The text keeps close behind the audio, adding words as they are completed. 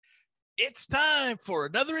It's time for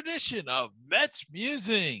another edition of Mets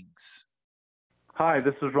Musings. Hi,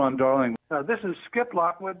 this is Ron Darling. This is Skip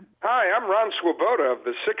Lockwood. Hi, I'm Ron Swoboda of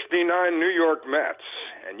the 69 New York Mets,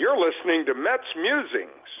 and you're listening to Mets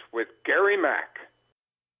Musings with Gary Mack.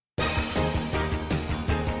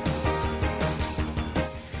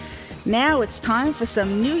 Now it's time for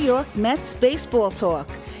some New York Mets baseball talk.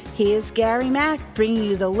 Here's Gary Mack bringing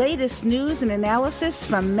you the latest news and analysis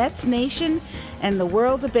from Mets Nation and the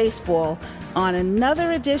world of baseball on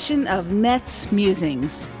another edition of Mets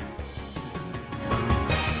Musings.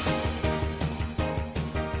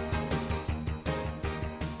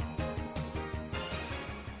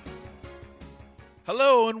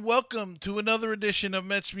 Hello and welcome to another edition of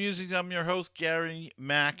Mets Musings. I'm your host, Gary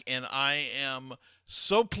Mack, and I am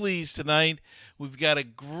so pleased tonight. We've got a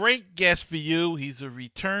great guest for you. He's a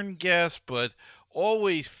return guest, but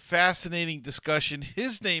always fascinating discussion.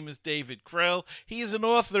 His name is David Krell. He is an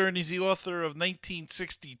author, and he's the author of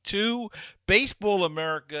 1962, Baseball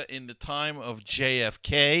America in the Time of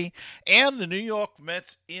JFK, and the New York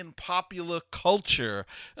Mets in Popular Culture.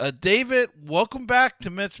 David, welcome back to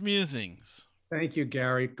Mets Musings. Thank you,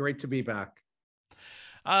 Gary. Great to be back.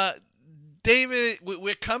 David,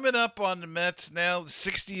 we're coming up on the Mets now, the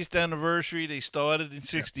 60th anniversary. They started in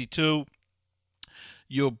 62.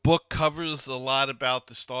 Your book covers a lot about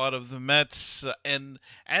the start of the Mets and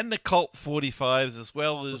the Cult 45s, as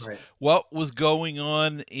well as what was going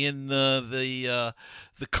on in the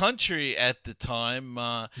country at the time.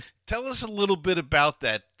 Tell us a little bit about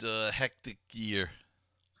that hectic year.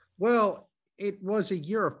 Well, it was a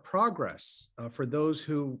year of progress. For those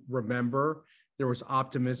who remember, there was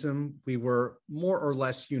optimism. We were more or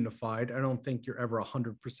less unified. I don't think you're ever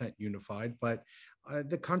 100% unified, but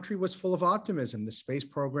the country was full of optimism. The space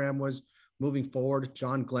program was moving forward.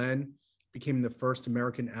 John Glenn became the first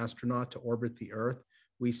American astronaut to orbit the Earth.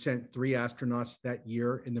 We sent 3 astronauts that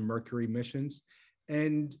year in the Mercury missions.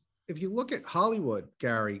 And if you look at Hollywood,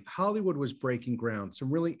 Gary, Hollywood was breaking ground.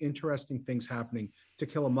 Some really interesting things happening. To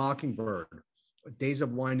Kill a Mockingbird, Days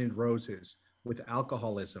of Wine and Roses, with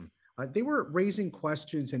alcoholism. They were raising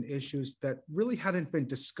questions and issues that really hadn't been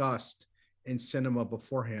discussed in cinema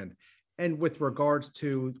beforehand. And with regards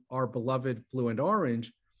to our beloved Blue and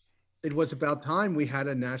Orange, it was about time we had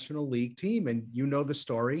a National League team. And you know the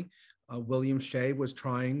story. William Shea was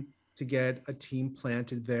trying to get a team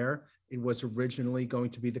planted there. It was originally going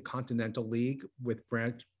to be the Continental League with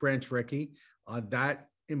Branch Rickey. That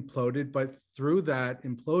imploded, but through that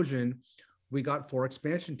implosion, we got 4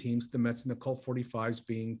 expansion teams, the Mets and the Colt 45s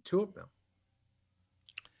being 2 of them.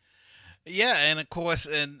 Yeah, and of course,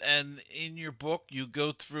 and in your book, you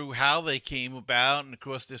go through how they came about, and of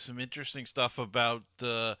course, there's some interesting stuff about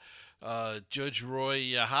Judge Roy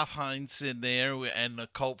Hofheinz in there, and the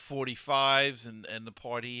Colt 45s, and the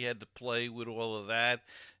part he had to play with all of that,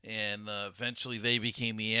 and eventually they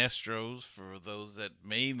became the Astros, for those that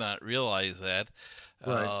may not realize that.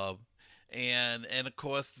 Right. And of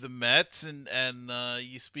course the Mets, and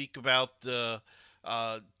you speak about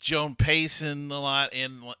Joan Payson a lot,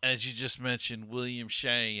 and as you just mentioned, William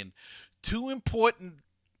Shea, and 2 important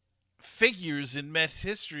figures in Mets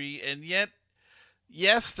history, and yet,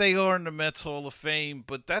 yes, they are in the Mets Hall of Fame,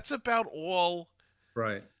 but that's about all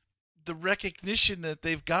Right. the recognition that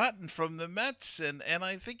they've gotten from the Mets, and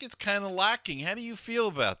I think it's kind of lacking. How do you feel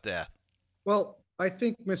about that? Well, I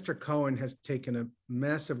think Mr. Cohen has taken a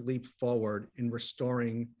massive leap forward in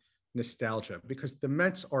restoring nostalgia, because the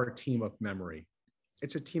Mets are a team of memory.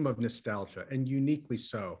 It's a team of nostalgia, and uniquely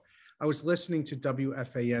so. I was listening to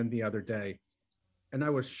WFAN the other day, and I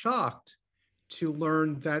was shocked to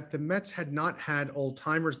learn that the Mets had not had Old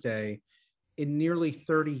Timers Day in nearly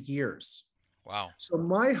 30 years. Wow. So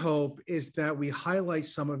my hope is that we highlight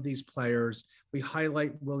some of these players. We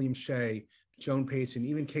highlight William Shea, Joan Payson,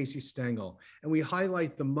 even Casey Stengel, and we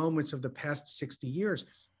highlight the moments of the past 60 years.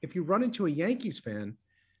 If you run into a Yankees fan,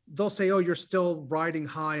 they'll say, oh, you're still riding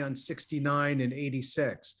high on 69 and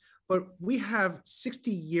 86. But we have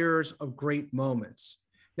 60 years of great moments.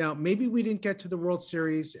 Now, maybe we didn't get to the World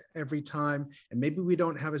Series every time, and maybe we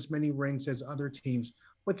don't have as many rings as other teams,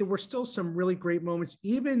 but there were still some really great moments,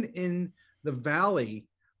 even in the valley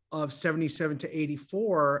of 77 to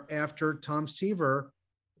 84 after Tom Seaver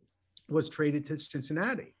was traded to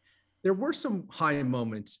Cincinnati. There were some high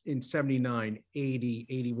moments in 79, 80,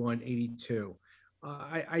 81, 82.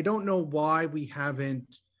 I don't know why we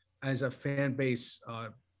haven't, as a fan base,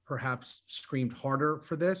 perhaps screamed harder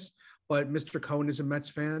for this, but Mr. Cohen is a Mets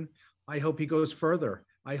fan. I hope he goes further.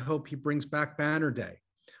 I hope he brings back Banner Day.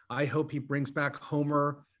 I hope he brings back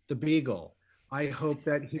Homer the Beagle. I hope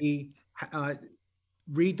that he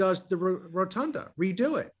redoes the rotunda,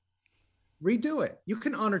 redo it. redo it. You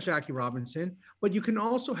can honor Jackie Robinson, but you can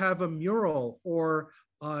also have a mural or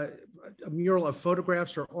a mural of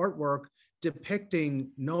photographs or artwork depicting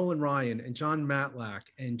Nolan Ryan and John Matlack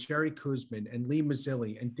and Jerry Kuzman and Lee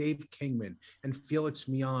Mazzilli and Dave Kingman and Felix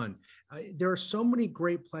Mian. There are so many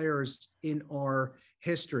great players in our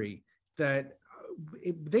history that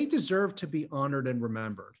they deserve to be honored and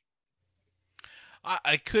remembered.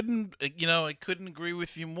 I couldn't, I couldn't agree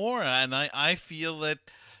with you more. And I feel that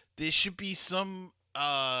there should be some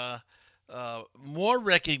more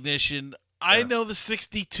recognition. I know the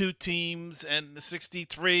 62 teams and the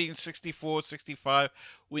 63 and 64, 65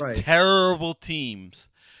 were terrible teams.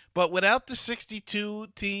 But without the 62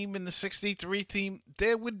 team and the 63 team,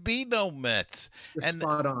 there would be no Mets. And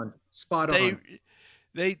spot on. Spot on.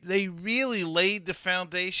 They really laid the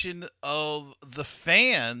foundation of the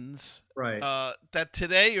fans that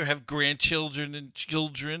today have grandchildren and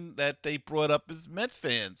children that they brought up as Met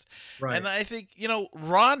fans. Right. And I think,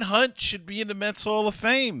 Ron Hunt should be in the Mets Hall of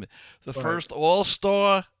Fame. The first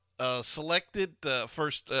All-Star selected,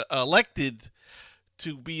 first elected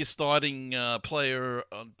to be a starting player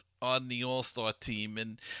on the All-Star team,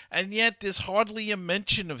 and yet there's hardly a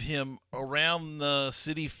mention of him around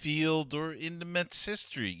Citi Field or in the Mets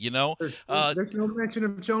history. There's no mention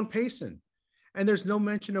of Joan Payson, and there's no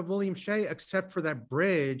mention of William Shea except for that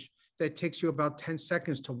bridge that takes you about 10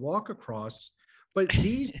 seconds to walk across. But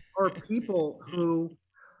these are people who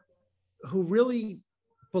really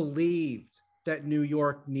believed that New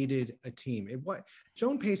York needed a team.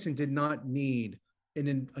 Joan Payson did not need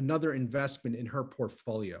another investment in her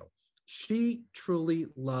portfolio. She truly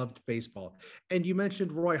loved baseball. And you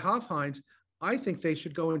mentioned Roy Hofheinz. I think they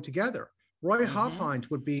should go in together. Roy Hofheinz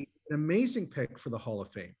would be an amazing pick for the Hall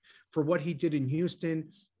of Fame for what he did in Houston,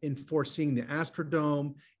 in foreseeing the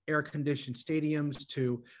Astrodome, air-conditioned stadiums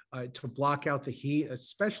to block out the heat,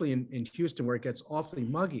 especially in Houston where it gets awfully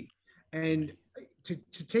muggy. And to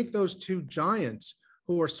take those two giants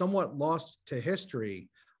who are somewhat lost to history,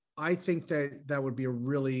 I think that would be a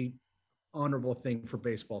really honorable thing for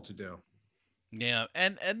baseball to do. Yeah,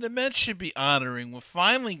 and the Mets should be honoring. We're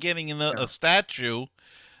finally getting a statue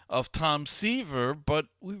of Tom Seaver, but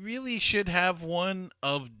we really should have one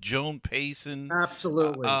of Joan Payson.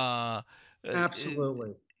 Absolutely.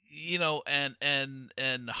 Absolutely.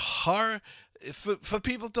 And her, for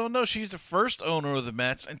people who don't know, she's the first owner of the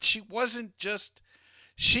Mets, and she was an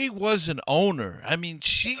owner. I mean,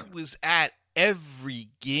 she was at every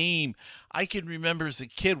game. I can remember as a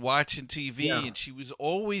kid watching TV, and she was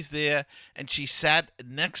always there, and she sat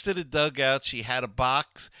next to the dugout. She had a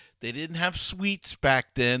box. They didn't have suites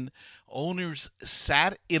back then. Owners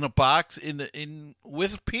sat in a box in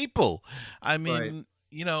with people. I mean,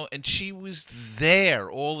 and she was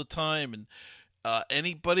there all the time. And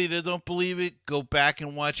anybody that don't believe it, go back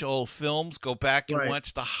and watch old films. Go back and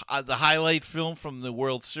watch the highlight film from the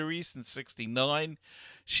World Series in '69.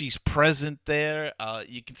 She's present there.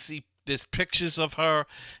 You can see there's pictures of her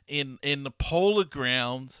in the Polo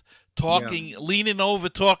Grounds leaning over,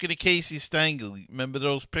 talking to Casey Stengel. Remember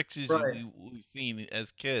those pictures we've seen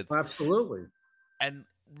as kids? Absolutely. And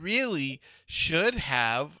really should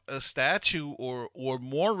have a statue or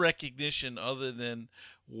more recognition other than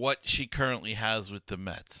what she currently has with the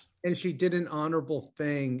Mets. And she did an honorable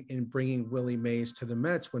thing in bringing Willie Mays to the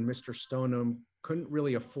Mets when Mr. Stoneham couldn't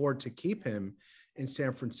really afford to keep him in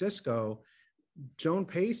San Francisco. Joan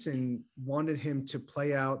Payson wanted him to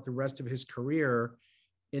play out the rest of his career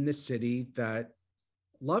in the city that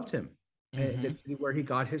loved him, the city where he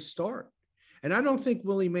got his start. And I don't think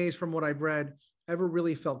Willie Mays, from what I've read, ever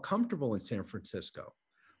really felt comfortable in San Francisco.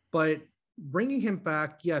 But bringing him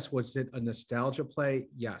back, yes. Was it a nostalgia play?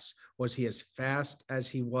 Yes. Was he as fast as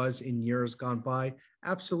he was in years gone by?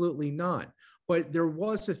 Absolutely not. But there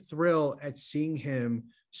was a thrill at seeing him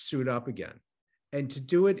suit up again. And to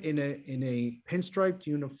do it in a pinstriped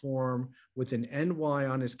uniform with an NY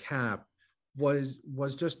on his cap was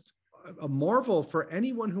just a marvel for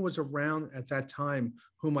anyone who was around at that time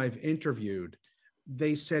whom I've interviewed.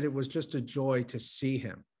 They said it was just a joy to see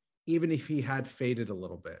him, even if he had faded a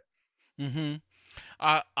little bit.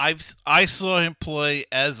 I saw him play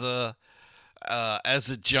as a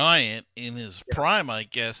Giant in his prime, I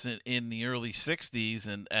guess, in the early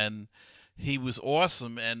 '60s, and he was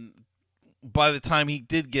awesome. And by the time he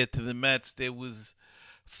did get to the Mets, there was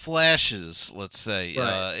flashes, let's say.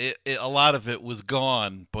 A lot of it was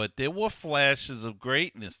gone, but there were flashes of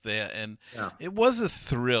greatness there, and it was a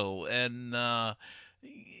thrill. And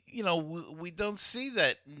we don't see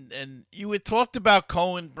that. And you had talked about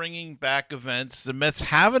Cohen bringing back events. The Mets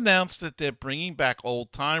have announced that they're bringing back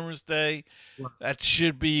Old Timers Day. That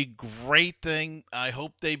should be a great thing. I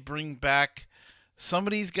hope they bring back some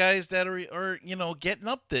of these guys that are getting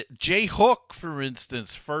up there. Jay Hook, for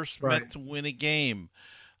instance, first Met to win a game.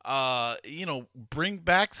 Bring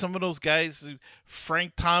back some of those guys.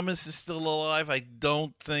 Frank Thomas is still alive. I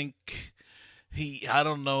don't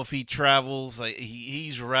know if he travels.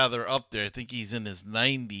 He's rather up there. I think he's in his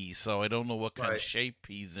 90s, so I don't know what kind of shape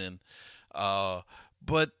he's in.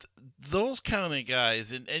 But those kind of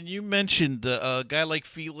guys, and you mentioned a guy like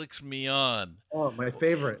Felix Millan. Oh, my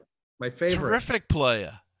favorite. Terrific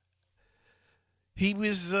player. He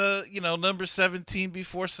was, number 17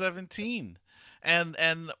 before 17.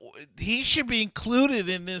 And he should be included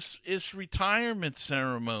in this retirement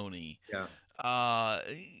ceremony. Yeah. I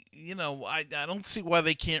don't see why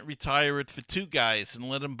they can't retire it for two guys and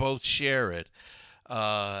let them both share it.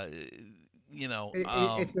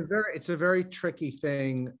 It's a very tricky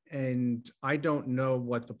thing, and I don't know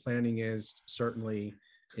what the planning is, certainly,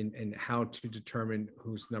 in how to determine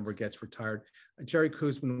whose number gets retired. Jerry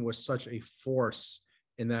Koosman was such a force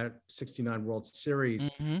in that 69 World Series.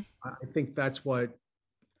 Mm-hmm. I think that's what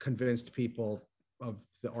convinced people of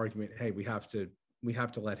the argument, hey, we have to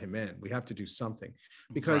let him in. We have to do something,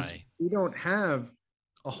 because we don't have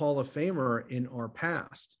a Hall of Famer in our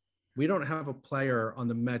past. We don't have a player on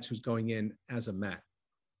the Mets who's going in as a Met.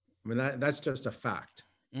 I mean, that's just a fact.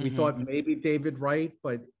 Mm-hmm. We thought maybe David Wright,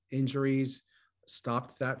 but injuries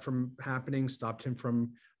stopped that from happening, stopped him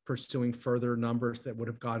from pursuing further numbers that would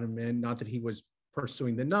have got him in. Not that he was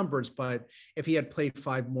pursuing the numbers, but if he had played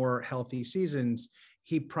 5 more healthy seasons,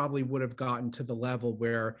 he probably would have gotten to the level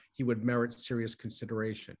where he would merit serious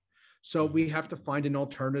consideration. So we have to find an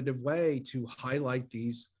alternative way to highlight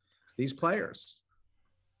these players.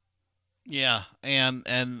 Yeah, and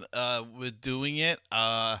with doing it,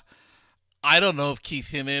 I don't know if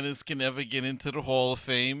Keith Hernandez can ever get into the Hall of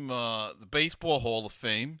Fame, the Baseball Hall of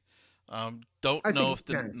Fame. Don't know if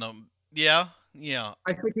yeah.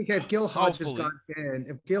 I think if Gil Hodges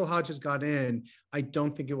got in, I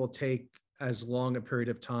don't think it will take as long a period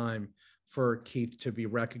of time for Keith to be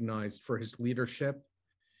recognized for his leadership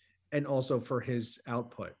and also for his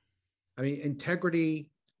output. I mean, integrity,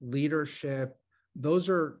 leadership, those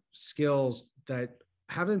are skills that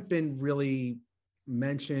haven't been really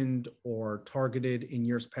mentioned or targeted in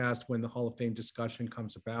years past when the Hall of Fame discussion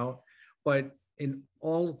comes about. But in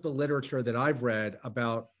all of the literature that I've read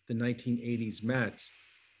about the 1980s Mets,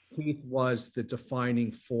 Keith was the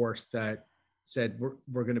defining force that said,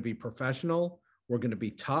 we're going to be professional, we're going to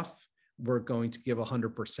be tough, we're going to give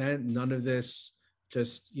 100%. None of this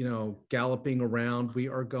just, galloping around. We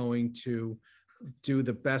are going to do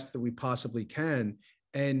the best that we possibly can.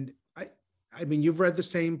 And I mean, you've read the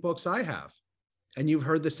same books I have, and you've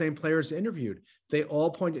heard the same players interviewed. They all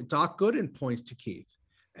pointed. Doc Gooden points to Keith.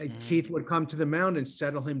 And Keith would come to the mound and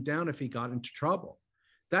settle him down if he got into trouble.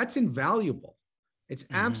 That's invaluable. It's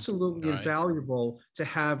absolutely invaluable to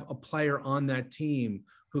have a player on that team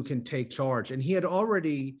who can take charge. And he had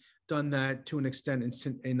already done that to an extent in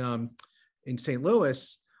St.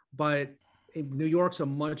 Louis, but New York's a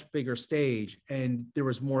much bigger stage, and there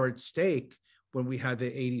was more at stake when we had the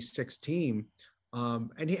 86 team.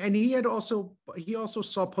 And he also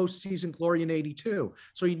saw postseason glory in 82.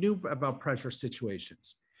 So he knew about pressure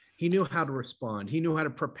situations. He knew how to respond. He knew how to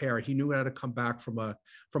prepare. He knew how to come back from a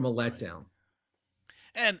letdown.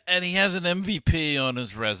 And he has an MVP on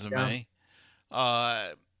his resume.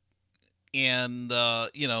 Yeah.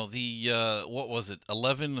 What was it?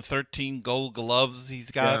 11 or 13 gold gloves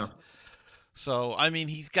he's got. Yeah. So, I mean,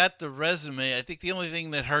 he's got the resume. I think the only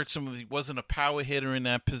thing that hurts him was he wasn't a power hitter in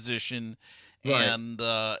that position. Right. And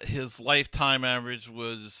his lifetime average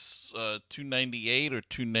was 298 or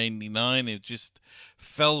 299. It just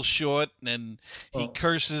fell short, and he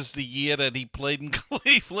curses the year that he played in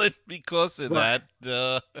Cleveland because of that.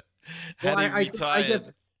 Had he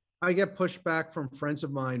retired. I get pushback from friends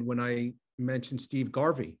of mine when I mention Steve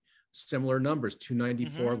Garvey. Similar numbers,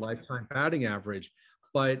 294 lifetime batting average.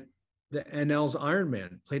 But the NL's Iron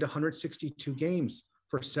Man played 162 games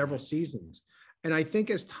for several seasons. And I think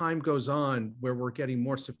as time goes on, where we're getting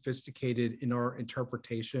more sophisticated in our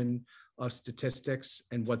interpretation of statistics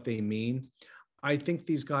and what they mean, I think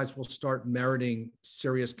these guys will start meriting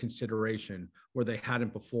serious consideration where they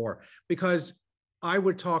hadn't before. Because I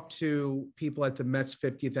would talk to people at the Mets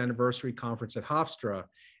 50th anniversary conference at Hofstra,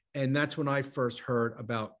 and that's when I first heard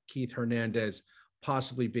about Keith Hernandez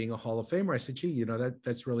possibly being a Hall of Famer. I said, gee,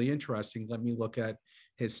 that's really interesting. Let me look at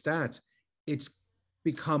his stats. It's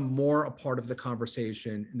become more a part of the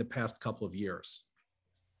conversation in the past couple of years.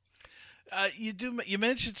 You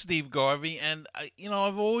mentioned Steve Garvey, and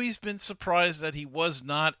I've always been surprised that he was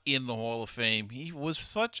not in the Hall of Fame. He was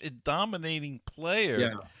such a dominating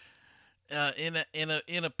player, in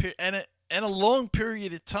a long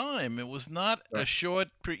period of time. It was not a short,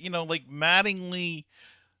 like Mattingly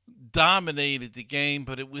dominated the game,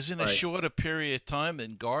 but it was in a shorter period of time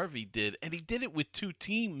than Garvey did, and he did it with two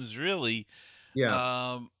teams, really.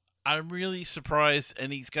 I'm really surprised,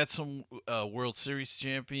 and he's got some World Series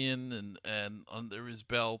champion and under his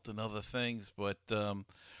belt and other things. But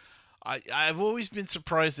I've always been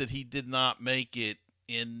surprised that he did not make it,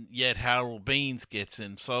 and yet Harold Baines gets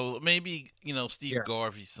in. So maybe Steve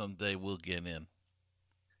Garvey someday will get in.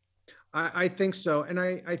 I think so, and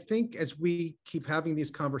I think as we keep having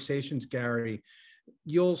these conversations, Gary,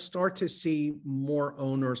 you'll start to see more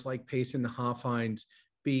owners like Payson and Hofheinz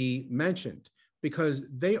be mentioned, because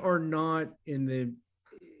they are not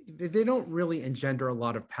they don't really engender a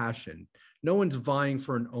lot of passion. No one's vying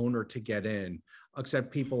for an owner to get in,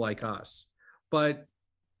 except people like us. But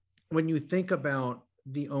when you think about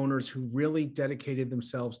the owners who really dedicated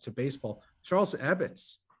themselves to baseball, Charles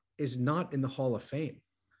Ebbets is not in the Hall of Fame.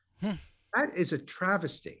 That is a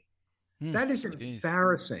travesty. That is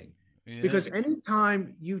embarrassing. Yeah. Because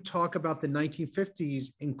anytime you talk about the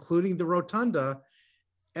 1950s, including the Rotunda,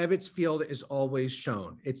 Ebbets Field is always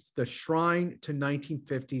shown. It's the shrine to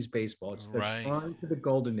 1950s baseball. It's the shrine to the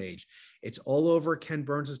golden age. It's all over Ken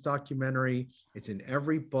Burns' documentary. It's in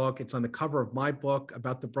every book. It's on the cover of my book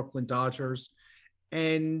about the Brooklyn Dodgers.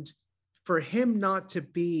 And for him not to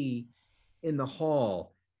be in the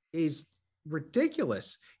hall is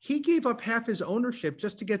ridiculous. He gave up half his ownership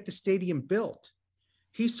just to get the stadium built.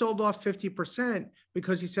 He sold off 50%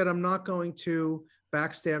 because he said, I'm not going to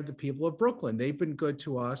backstab the people of Brooklyn. They've been good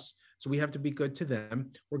to us, so we have to be good to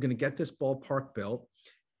them. We're going to get this ballpark built.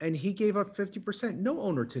 And he gave up 50%. No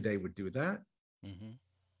owner today would do that. Mm-hmm.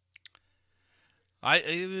 I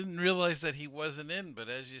didn't realize that he wasn't in, but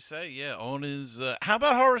as you say, owners. How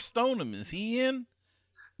about Horace Stoneham? Is he in?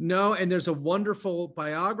 No, and there's a wonderful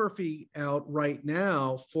biography out right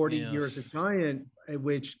now, 40 Years a Giant,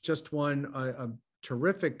 which just won a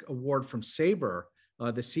terrific award from SABR,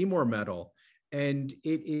 the Seymour Medal. And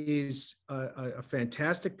it is a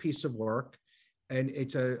fantastic piece of work. And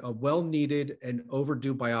it's a well-needed and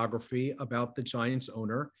overdue biography about the Giants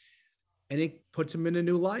owner. And it puts him in a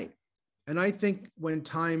new light. And I think when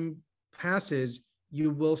time passes, you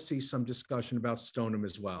will see some discussion about Stoneham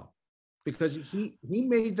as well. Because he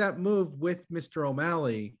made that move with Mr.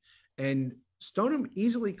 O'Malley. And Stoneham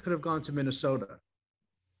easily could have gone to Minnesota.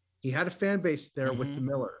 He had a fan base there with the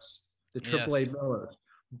Millers, the AAA Millers.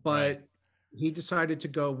 But he decided to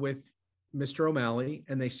go with Mr. O'Malley,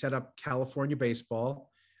 and they set up California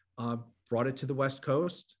baseball, brought it to the West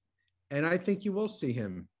Coast, and I think you will see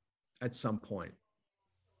him at some point.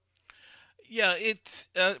 Yeah, it's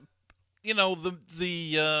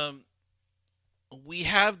we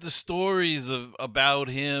have the stories about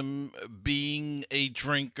him being a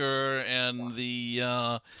drinker and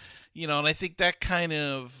and I think that kind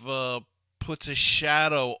of puts a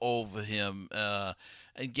shadow over him.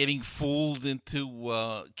 And getting fooled into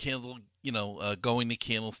going to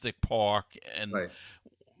Candlestick Park and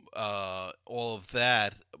all of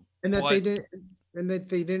that, and that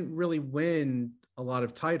they didn't really win a lot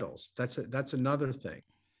of titles. That's another thing.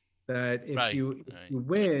 That if you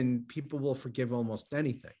win, people will forgive almost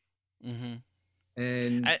anything. Mm-hmm.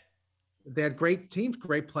 And they had great teams,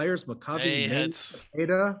 great players. McCovey,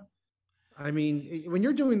 Maeda. I mean, when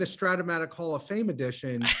you're doing the Stratomatic Hall of Fame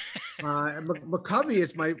edition, McCovey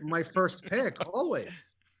is my first pick, always.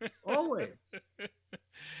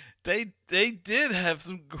 They did have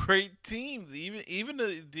some great teams, even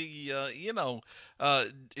the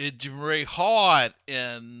Ray Hart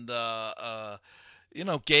and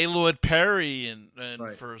Gaylord Perry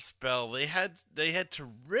and for a spell they had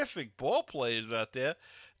terrific ball players out there.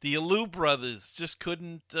 The Alou brothers just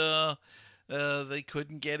couldn't. They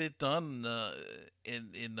couldn't get it done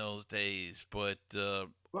in those days, but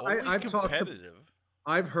always competitive.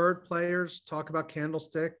 I've heard players talk about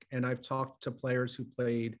Candlestick, and I've talked to players who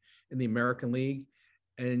played in the American League,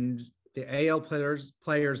 and the AL players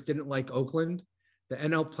didn't like Oakland. The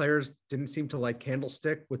NL players didn't seem to like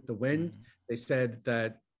Candlestick with the wind. Mm-hmm. They said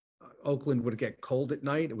that Oakland would get cold at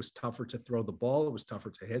night. It was tougher to throw the ball. It was tougher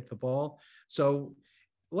to hit the ball. So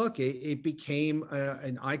look, it became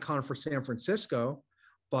an icon for San Francisco,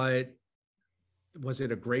 but was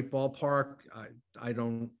it a great ballpark? I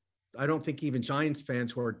don't I don't think even Giants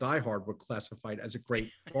fans who are diehard would classify it as a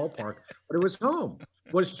great ballpark, but it was home.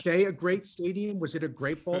 Was Shea a great stadium? Was it a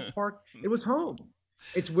great ballpark? It was home.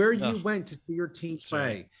 It's where No, you went to see your team that's right.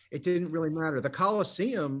 play. It didn't really matter. The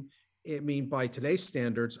Coliseum, I mean, by today's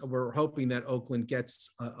standards, we're hoping that Oakland gets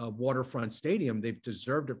a waterfront stadium. They've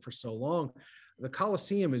deserved it for so long. The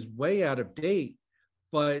Coliseum is way out of date,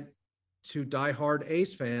 but to diehard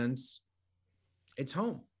A's fans, it's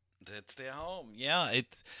home. That's their home. Yeah,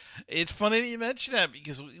 it's funny that you mention that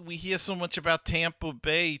because we hear so much about Tampa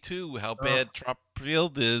Bay too, how Oh, bad Trop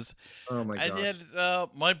Field is, oh my and God.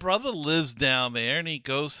 yet my brother lives down there and he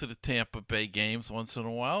goes to the Tampa Bay games once in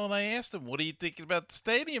a while. And I asked him, "What are you thinking about the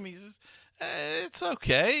stadium?" He says, "It's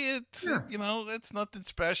okay. It's Yeah. it's nothing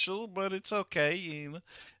special, but it's okay.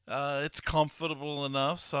 It's comfortable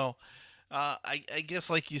enough." So. I guess,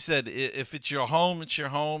 like you said, if it's your home, it's your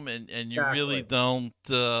home, and you really Exactly.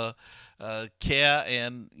 don't care.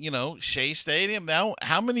 And Shea Stadium. Now,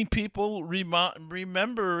 how many people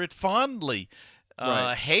remember it fondly?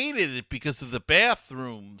 Right. Hated it because of the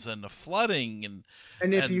bathrooms and the flooding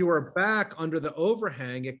And if and you were back under the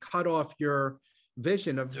overhang, it cut off your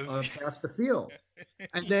vision of half the field.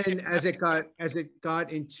 And then as it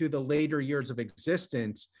got into the later years of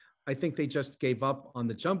existence, I think they just gave up on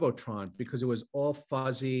the jumbotron because it was all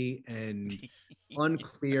fuzzy and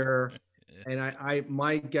unclear. And I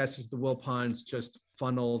my guess is the Wilpons just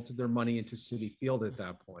funneled their money into City Field at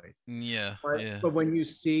that point. yeah, But yeah. but when you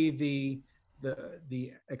see the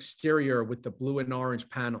exterior with the blue and orange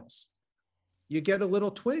panels, you get a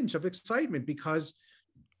little twinge of excitement because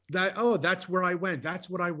that's where I went. That's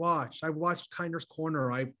what I watched. I watched Kinder's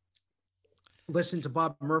Corner. I listened to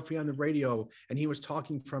Bob Murphy on the radio and he was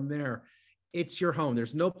talking from there. It's your home.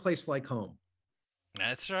 There's no place like home.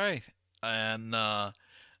 That's right. And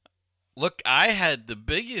look, I had the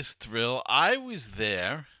biggest thrill. I was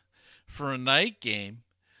there for a night game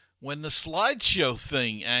when the slideshow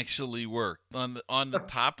thing actually worked on the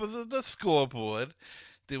top of the scoreboard.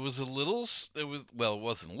 There was a little. It was, well, it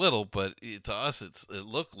wasn't little, but to us, it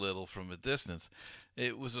looked little from a distance.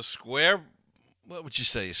 It was a square. What would you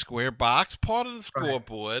say? A square box, part of the Right.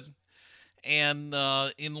 scoreboard. And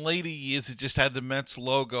in later years, it just had the Mets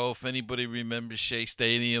logo. If anybody remembers Shea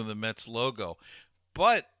Stadium, the Mets logo.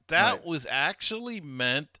 But Right. that was actually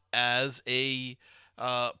meant as a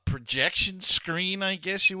projection screen, I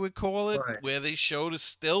guess you would call it, Right. where they showed a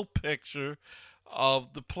still picture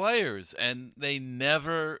of the players, and it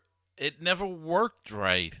never worked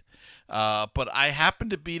right. But I happened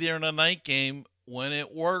to be there in a night game when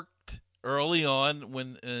it worked early on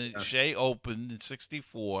when Yeah. Shea opened in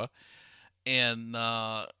 '64, and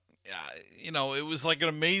it was like an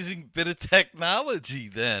amazing bit of technology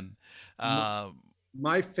then. M- Um,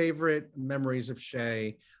 My favorite memories of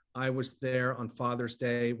Shea, I was there on Father's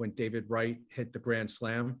Day when David Wright hit the grand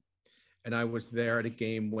slam, and I was there at a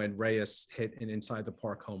game when Reyes hit an inside the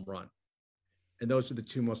park home run. And those are the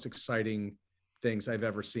two most exciting things I've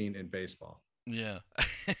ever seen in baseball. yeah,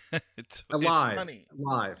 it's Alive, funny,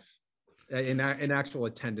 live, in actual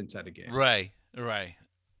attendance at a game. right, right.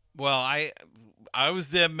 Well, I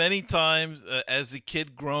was there many times as a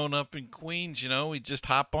kid growing up in Queens. We just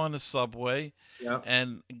hop on the subway, Yeah.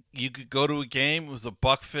 and you could go to a game. It was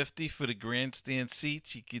 $1.50 for the grandstand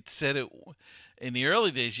seats. You could sit it in the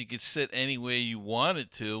early days. You could sit anywhere you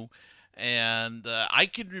wanted to, and I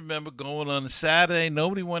could remember going on a Saturday.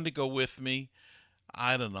 Nobody wanted to go with me.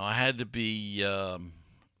 I don't know. I had to be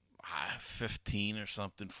 15 or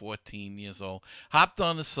something, 14 years old. Hopped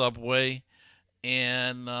on the subway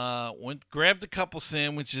and went grabbed a couple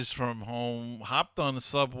sandwiches from home, hopped on the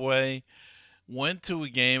subway, went to a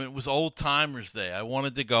game. It was Old Timers Day. I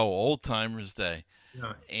wanted to go Old Timers Day.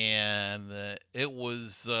 Yeah. And it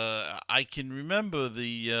was, I can remember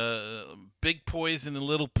the Big Poison and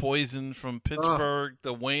Little Poison from Oh, Pittsburgh,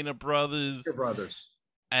 the Wayner your brothers, brothers.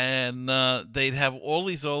 and they'd have all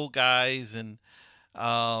these old guys. And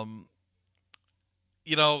um,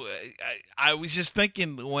 I was just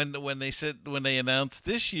thinking when they announced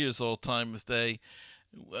this year's Old Timers Day,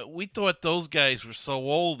 we thought those guys were so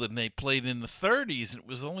old and they played in the '30s, and it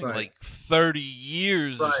was only Right. like 30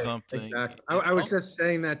 years or Right. something. Exactly. I was just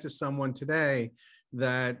saying that to someone today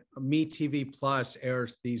that MeTV Plus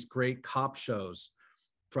airs these great cop shows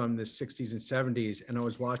from the 60s and 70s. And I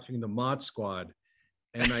was watching the Mod Squad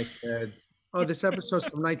and I said, oh, this episode's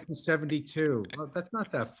from 1972. Well, that's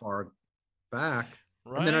not that far back.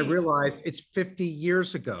 And then I Right, realized it's 50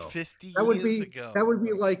 years ago. 50 That would years be ago. that would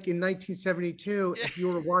be like in 1972 if you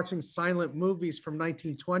were watching silent movies from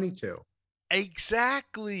 1922.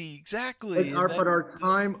 Exactly, But and our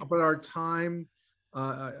that. but our time, uh,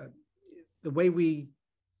 uh, the way we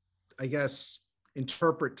I guess,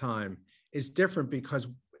 interpret time is different because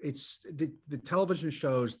it's the television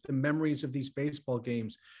shows, the memories of these baseball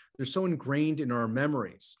games, they're so ingrained in our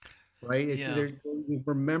memories, right? Yeah. We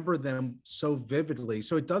remember them so vividly.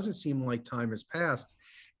 So it doesn't seem like time has passed.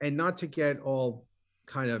 And not to get all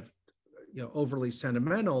kind of overly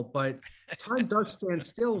sentimental, but time does stand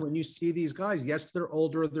still when you see these guys. Yes, they're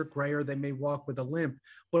older, they're grayer, they may walk with a limp,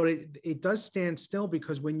 but it does stand still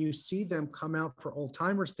because when you see them come out for Old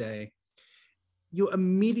Timers Day, you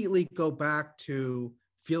immediately go back to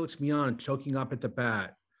Felix Millan choking up at the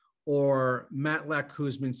bat, or Matlack,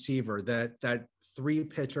 Kuzman, Seaver, that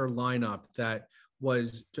three-pitcher lineup that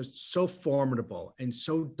was just so formidable and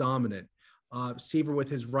so dominant. Seaver with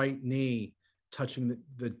his right knee touching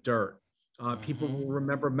the dirt. People will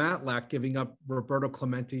remember Matlack giving up Roberto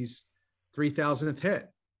Clemente's 3,000th hit.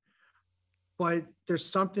 But there's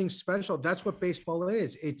something special. That's what baseball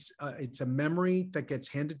is. It's a memory that gets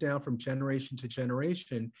handed down from generation to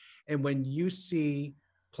generation. And when you see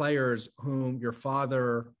players whom your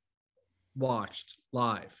father watched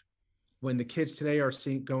live, when the kids today are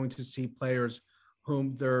going to see players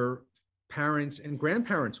whom their parents and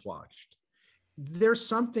grandparents watched, there's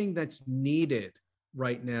something that's needed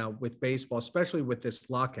right now with baseball, especially with this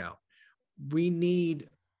lockout. We need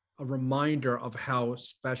a reminder of how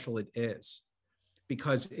special it is,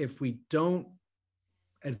 because if we don't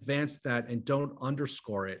advance that and don't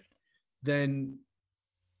underscore it, then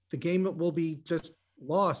the game will be just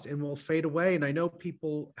lost and will fade away. And I know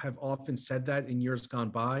people have often said that in years gone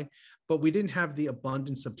by, but we didn't have the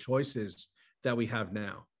abundance of choices that we have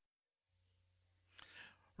now.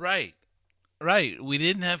 Right. We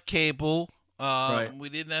didn't have cable. Right. We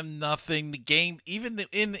didn't have nothing. The game, even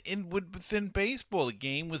within baseball, the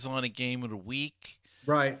game was on a game of the week.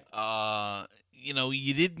 Right.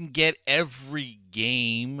 You didn't get every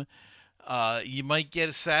game. You might get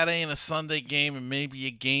a Saturday and a Sunday game, and maybe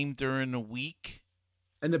a game during the week.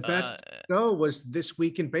 And the best show was This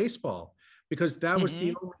Week in Baseball, because that was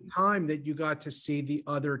the only time that you got to see the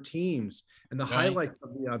other teams and the highlights of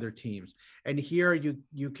the other teams. And here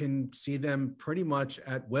you can see them pretty much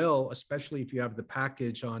at will, especially if you have the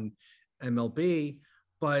package on MLB.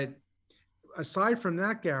 But aside from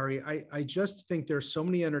that, Gary, I just think there's so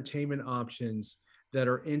many entertainment options that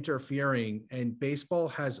are interfering. And baseball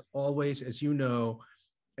has always, as you know,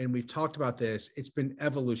 and we've talked about this, it's been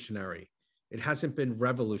evolutionary. It hasn't been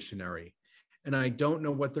revolutionary. And I don't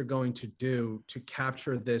know what they're going to do to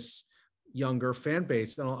capture this younger fan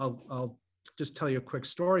base. And I'll just tell you a quick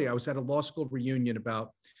story. I was at a law school reunion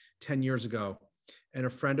about 10 years ago, and a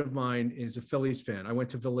friend of mine is a Phillies fan. I went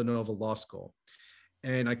to Villanova Law School,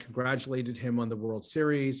 and I congratulated him on the World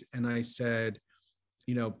Series. And I said,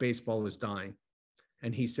 baseball is dying.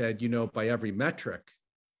 And he said, by every metric,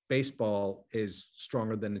 baseball is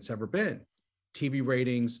stronger than it's ever been. TV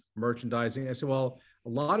ratings, merchandising. I said, well, a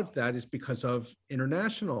lot of that is because of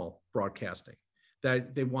international broadcasting,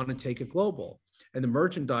 that they want to take it global. And the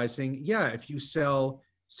merchandising, if you sell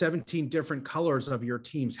 17 different colors of your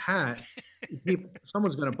team's hat,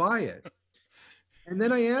 someone's going to buy it. And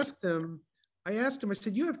then I asked him, I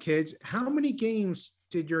said, you have kids. How many games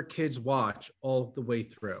did your kids watch all the way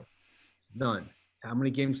through? None. How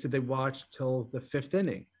many games did they watch till the fifth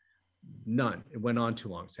inning? None. It went on too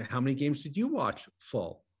long. So how many games did you watch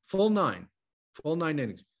full 9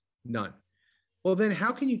 innings? None. Well, then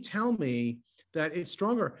how can you tell me that it's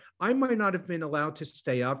stronger? I might not have been allowed to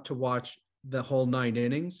stay up to watch the whole 9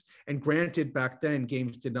 innings. And granted, back then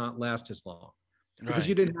games did not last as long because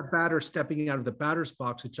you didn't have batters stepping out of the batter's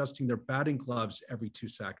box, adjusting their batting gloves every 2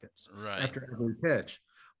 seconds after every pitch.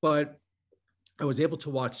 But I was able to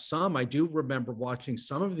watch some. I do remember watching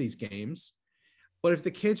some of these games. But if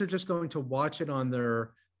the kids are just going to watch it on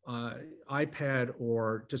their iPad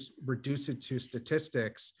or just reduce it to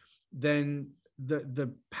statistics, then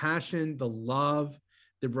the passion, the love,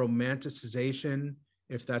 the romanticization,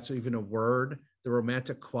 if that's even a word, the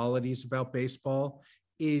romantic qualities about baseball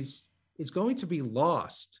is going to be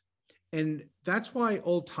lost. And that's why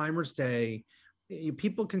Old Timers Day,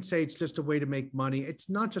 people can say it's just a way to make money.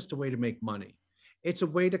 It's not just a way to make money. It's a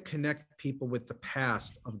way to connect people with the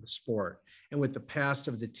past of the sport and with the past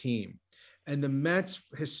of the team. And the Mets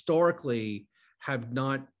historically have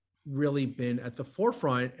not really been at the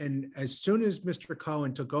forefront. And as soon as Mr.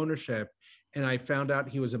 Cohen took ownership and I found out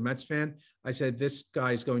he was a Mets fan, I said, this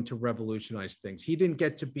guy is going to revolutionize things. He didn't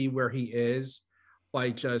get to be where he is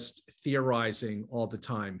by just theorizing all the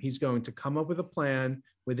time. He's going to come up with a plan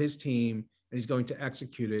with his team and he's going to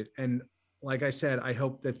execute it. And like I said, I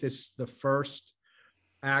hope that this is the first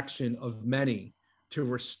action of many to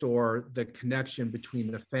restore the connection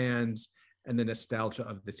between the fans and the nostalgia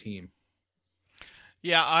of the team.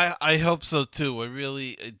 Yeah, I hope so too. I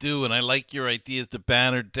really do, and I like your ideas. The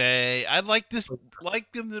banner day. I'd like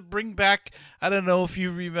them to bring back. I don't know if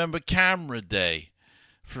you remember Camera Day,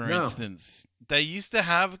 for No. instance. They used to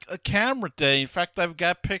have a camera day. In fact, I've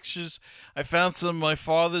got pictures. I found some of my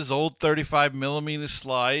father's old 35 millimeter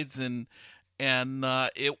slides, and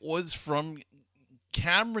it was from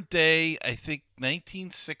Camera Day, I think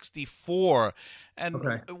 1964. And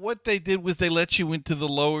Okay. what they did was they let you into the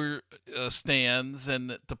lower stands,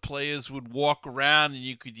 and the players would walk around, and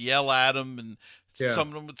you could yell at them, and Yeah. some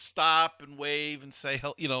of them would stop and wave and say,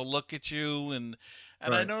 look at you. And I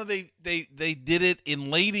Right. know they did it in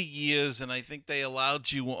later years, and I think they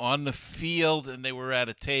allowed you on the field, and they were at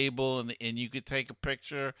a table, and you could take a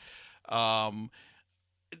picture. Um,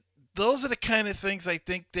 those are the kind of things I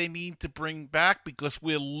think they need to bring back, because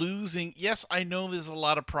we're losing. Yes, I know there's a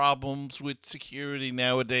lot of problems with security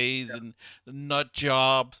nowadays and nut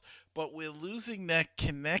jobs, but we're losing that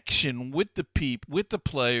connection with with the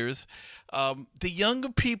players. The younger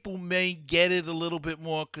people may get it a little bit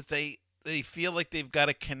more because they feel like they've got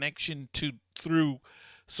a connection through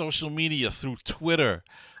social media, through Twitter.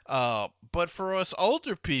 But for us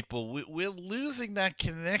older people, we're losing that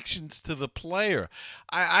connections to the player.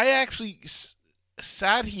 I actually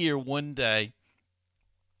sat here one day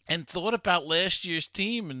and thought about last year's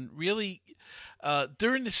team, and really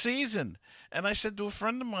during the season. And I said to a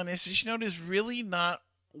friend of mine, I said, there's really not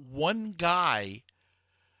one guy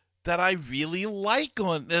that I really like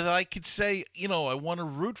on that I could say, I want to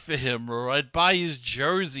root for him, or I'd buy his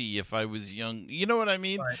jersey if I was young. You know what I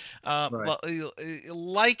mean? Right. Right.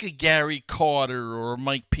 Like a Gary Carter or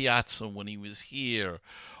Mike Piazza when he was here,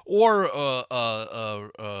 or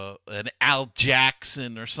an Al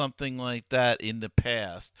Jackson or something like that in the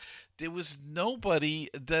past. There was nobody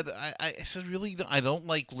that I said, really, I don't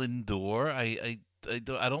like Lindor. I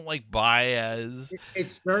don't like Baez.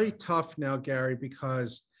 It's very tough now, Gary,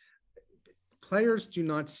 because players do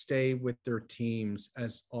not stay with their teams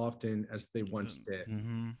as often as they once did.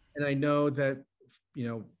 Mm-hmm. And I know that,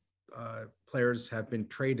 players have been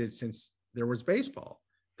traded since there was baseball.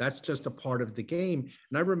 That's just a part of the game.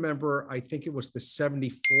 And I remember, I think it was the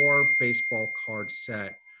 74 baseball card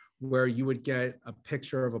set where you would get a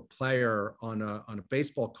picture of a player on a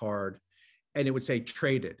baseball card, and it would say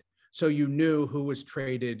traded. So you knew who was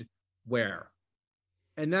traded where.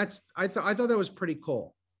 And I thought that was pretty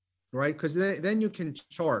cool, right? Because then you can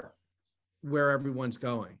chart where everyone's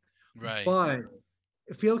going. Right. But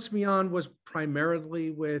Felix Millan was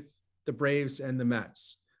primarily with the Braves and the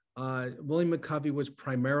Mets. Willie McCovey was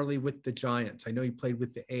primarily with the Giants. I know he played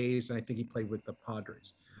with the A's, and I think he played with the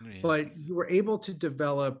Padres. Yeah. But you were able to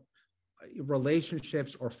develop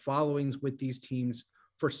relationships or followings with these teams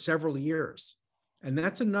for several years. And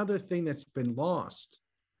that's another thing that's been lost.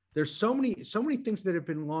 There's so many things that have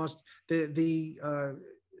been lost. The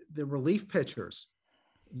relief pitchers,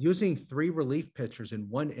 using 3 relief pitchers in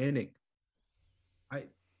one inning,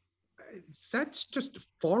 that's just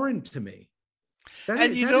foreign to me.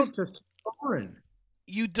 That is just foreign.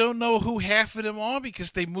 You don't know who half of them are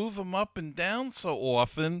because they move them up and down so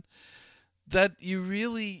often that you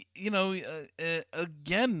really,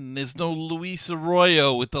 again, there's no Luis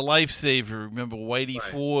Arroyo with the lifesaver. Remember Whitey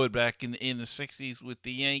Right. Ford back in the 60s with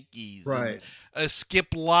the Yankees. Right. And, Skip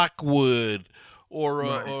Lockwood or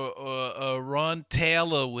Right. Ron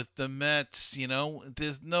Taylor with the Mets.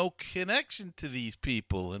 There's no connection to these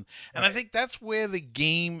people. And I think that's where the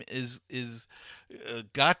game is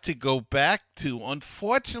got to go back to.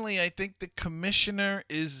 Unfortunately, I think the commissioner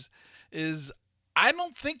is I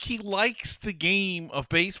don't think he likes the game of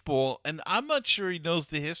baseball, and I'm not sure he knows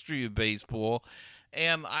the history of baseball.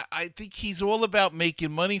 And I think he's all about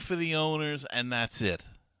making money for the owners, and that's it.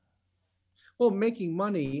 Well, making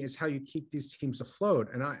money is how you keep these teams afloat.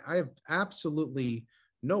 And I have absolutely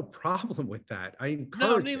no problem with that. I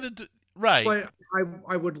encourage it. Right. But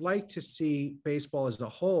I would like to see baseball as a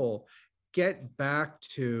whole get back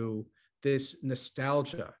to this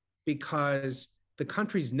nostalgia, because the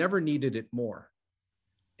country's never needed it more.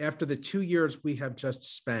 After the 2 years we have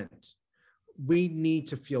just spent, we need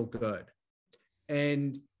to feel good.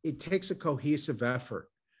 And it takes a cohesive effort.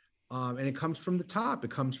 And it comes from the top. It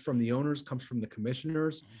comes from the owners, comes from the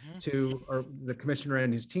commissioners, or the commissioner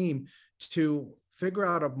and his team, to figure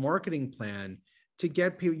out a marketing plan to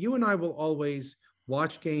get people. You and I will always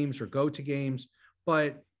watch games or go to games,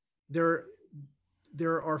 but there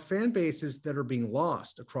are fan bases that are being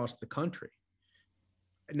lost across the country.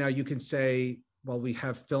 Now you can say, well, we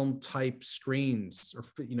have film type screens, or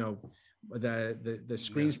the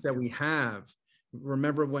screens that we have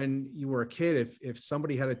Remember when you were a kid, if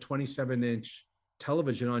somebody had a 27-inch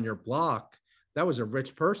television on your block, that was a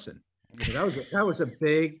rich person. That was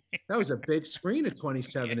a big screen, a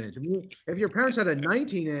 27-inch. I mean, if your parents had a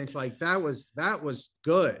 19-inch, like that was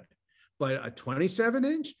good. But a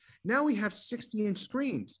 27-inch, now we have 60-inch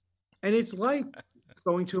screens. And it's like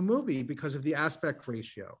going to a movie because of the aspect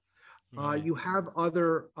ratio. Right. You have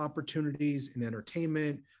other opportunities in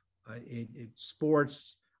entertainment, in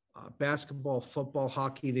sports, basketball, football,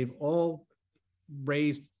 hockey. They've all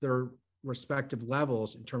raised their respective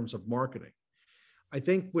levels in terms of marketing. I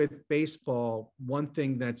think with baseball, one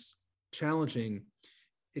thing that's challenging,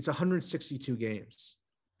 it's 162 games.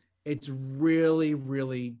 It's really,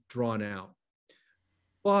 really drawn out.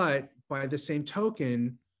 But by the same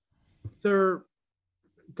token, they're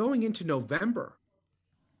going into November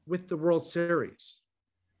with the World Series.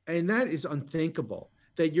 And that is unthinkable,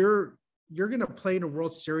 that you're going to play in a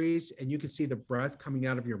World Series and you can see the breath coming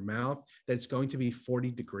out of your mouth, that it's going to be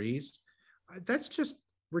 40 degrees. That's just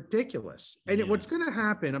ridiculous. And what's going to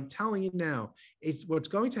happen, I'm telling you now, what's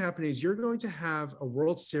going to happen is you're going to have a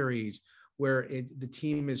World Series where the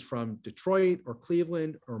team is from Detroit or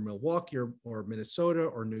Cleveland or Milwaukee or Minnesota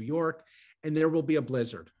or New York, and there will be a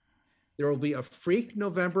blizzard. There will be a freak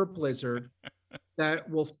November blizzard that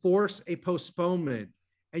will force a postponement,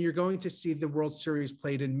 and you're going to see the World Series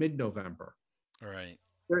played in mid-November. All right.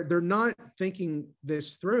 They're not thinking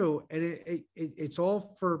this through, and it's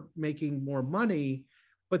all for making more money,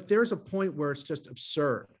 but there's a point where it's just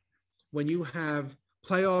absurd. When you have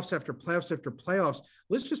playoffs after playoffs after playoffs,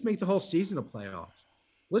 let's just make the whole season a playoff.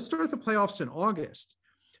 Let's start the playoffs in August,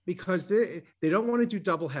 because they don't want to do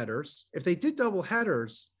double headers. If they did double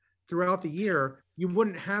headers throughout the year, you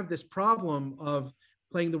wouldn't have this problem of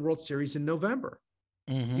playing the World Series in November.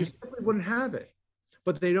 Mm-hmm. You simply wouldn't have it.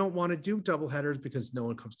 But they don't want to do double headers because no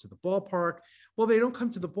one comes to the ballpark. Well, they don't come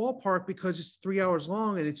to the ballpark because it's 3 hours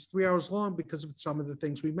long, and it's 3 hours long because of some of the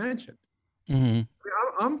things we mentioned. Mm-hmm.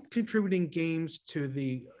 I'm contributing games to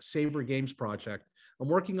the Saber Games Project. I'm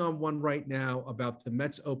working on one right now about the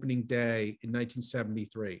Mets opening day in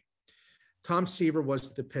 1973. Tom Seaver was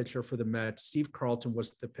the pitcher for the Mets. Steve Carlton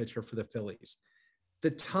was the pitcher for the Phillies. The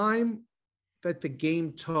time that the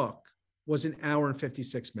game took was 1 hour and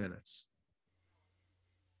 56 minutes.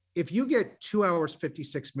 If you get 2 hours,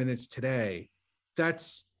 56 minutes today,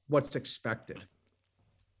 that's what's expected.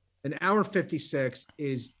 1 hour 56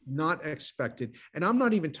 is not expected. And I'm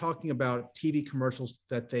not even talking about TV commercials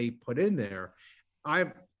that they put in there.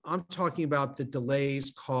 I'm talking about the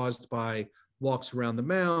delays caused by walks around the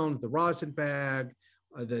mound, the rosin bag,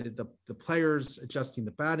 the players adjusting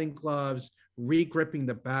the batting gloves, re-gripping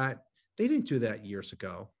the bat. They didn't do that years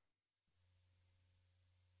ago.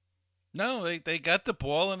 No, they got the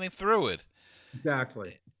ball and they threw it.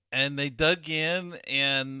 Exactly. And they dug in,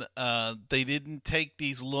 and they didn't take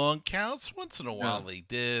these long counts. Once in a while they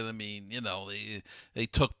did. I mean, they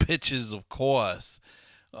took pitches, of course.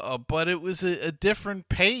 But it was a different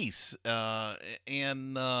pace.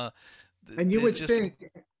 And you would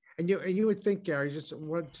think, Gary, just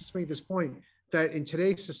want to make this point, that in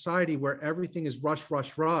today's society where everything is rush,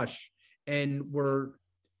 rush, rush, and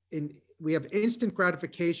we have instant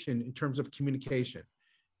gratification in terms of communication.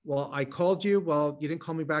 Well, I called you. Well, you didn't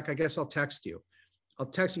call me back. I guess I'll text you. I'll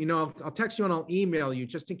text you. I'll text you and I'll email you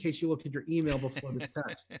just in case you look at your email before the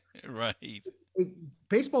text. Right.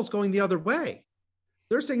 Baseball's going the other way.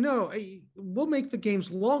 They're saying, no, we'll make the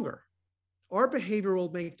games longer. Our behavior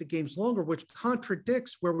will make the games longer, which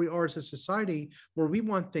contradicts where we are as a society, where we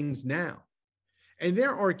want things now. And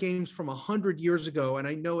there are games from 100 years ago, and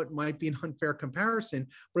I know it might be an unfair comparison,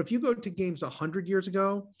 but if you go to games 100 years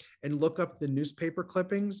ago and look up the newspaper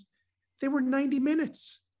clippings, they were 90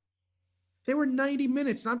 minutes. They were 90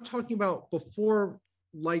 minutes, and I'm talking about before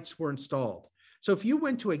lights were installed. So if you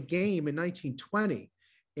went to a game in 1920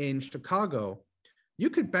 in Chicago,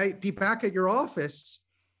 you could be back at your office.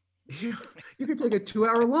 You could take a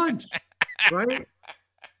 2-hour lunch, right?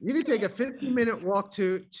 You could take a 15-minute walk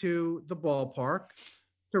to the ballpark,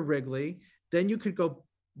 to Wrigley. Then you could go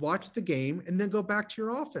watch the game and then go back to your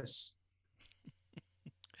office.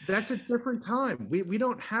 That's a different time. We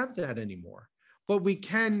don't have that anymore, but we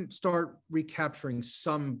can start recapturing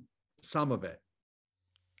some of it.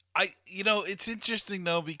 It's interesting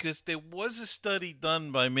though, because there was a study done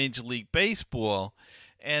by Major League Baseball,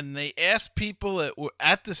 and they asked people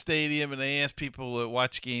at the stadium, and they asked people that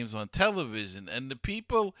watch games on television, and the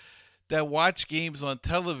people that watch games on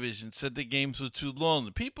television said the games were too long.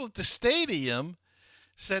 The people at the stadium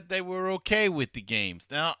said they were okay with the games.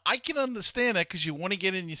 Now, I can understand that because you want to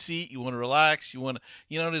get in your seat, you want to relax, you want to,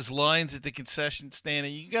 there's lines at the concession stand,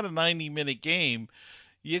 and you got a 90-minute game,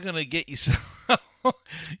 you're going to get yourself,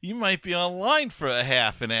 you might be online for a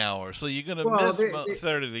half an hour, so you're going to miss a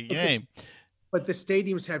third of the game. But the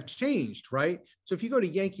stadiums have changed, right? So if you go to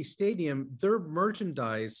Yankee Stadium, their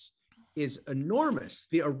merchandise is enormous.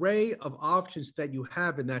 The array of options that you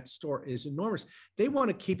have in that store is enormous. They want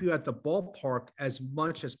to keep you at the ballpark as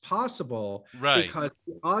much as possible, right? Because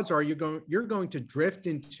the odds are you're going to drift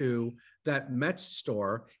into that Mets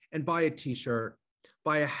store and buy a T-shirt,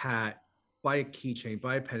 buy a hat, buy a keychain,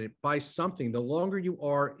 buy a pendant, buy something. The longer you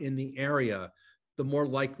are in the area, the more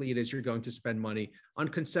likely it is you're going to spend money on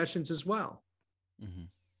concessions as well. Mm-hmm.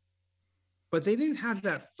 But they didn't have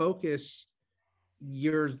that focus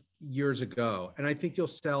years ago, and I think you'll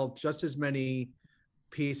sell just as many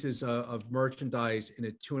pieces of merchandise in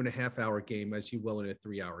a 2.5-hour game as you will in a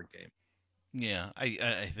 3-hour game. Yeah,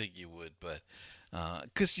 I think you would, but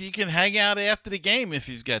because you can hang out after the game if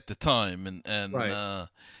you've got the time and right.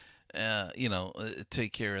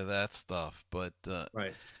 Take care of that stuff. But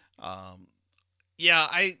right. Yeah,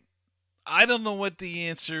 I don't know what the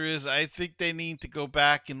answer is. I think they need to go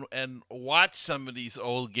back and watch some of these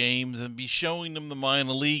old games and be showing them the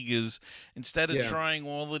minor leaguers instead of trying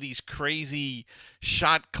all of these crazy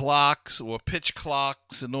shot clocks or pitch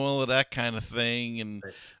clocks and all of that kind of thing and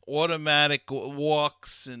automatic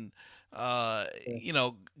walks and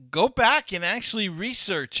go back and actually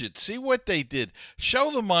research it. See what they did.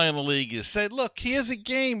 Show the minor leaguers. Say, look, here's a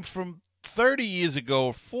game from 30 years ago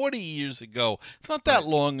or 40 years ago. It's not that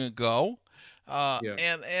long ago.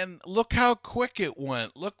 And look how quick it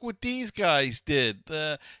went. Look what these guys did.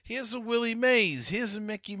 Here's a Willie Mays. Here's a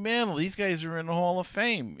Mickey Mantle. These guys are in the Hall of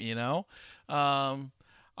Fame,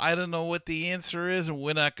 I don't know what the answer is, and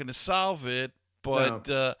we're not going to solve it. But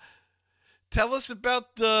tell us about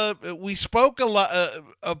we spoke a lot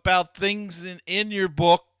about things in your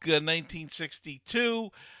book,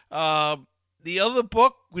 1962. The other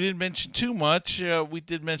book, we didn't mention too much. We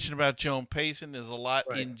did mention about Joan Payson. There's a lot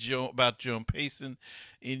about Joan Payson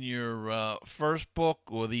in your first book,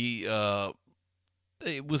 or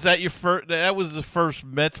was that your first? That was the first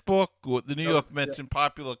Mets book, or the New York Mets in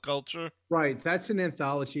Popular Culture. Right. That's an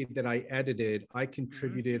anthology that I edited. I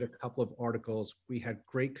contributed a couple of articles. We had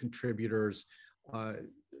great contributors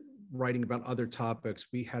writing about other topics.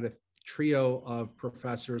 We had a trio of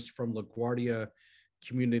professors from LaGuardia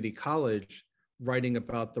Community College writing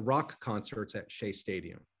about the rock concerts at Shea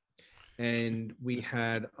Stadium. And we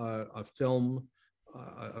had a film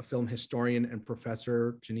historian and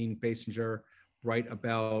professor, Janine Basinger, write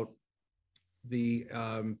about the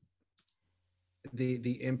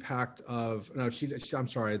impact of, I'm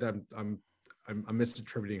sorry, I'm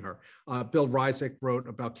misattributing her. Bill Reisig wrote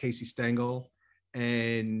about Casey Stengel,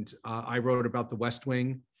 and I wrote about the West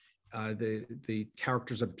Wing, the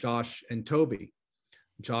characters of Josh and Toby.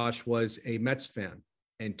 Josh was a Mets fan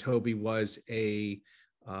and Toby was a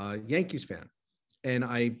Yankees fan. And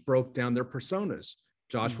I broke down their personas.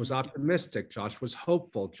 Josh was optimistic. Josh was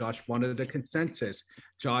hopeful. Josh wanted a consensus.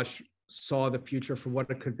 Josh saw the future for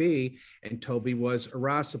what it could be. And Toby was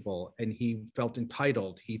irascible and he felt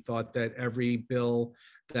entitled. He thought that every bill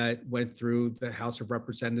that went through the House of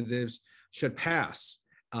Representatives should pass.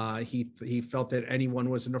 He felt that anyone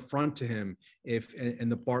was an affront to him if in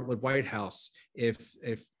the Bartlett White House if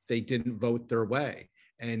they didn't vote their way,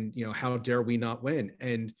 and how dare we not win.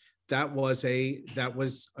 And that was a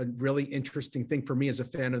really interesting thing for me as a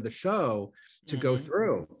fan of the show to go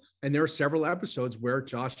through. And there are several episodes where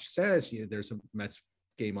Josh says, there's a Mets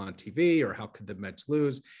game on TV, or how could the Mets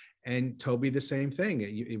lose? And Toby, the same thing.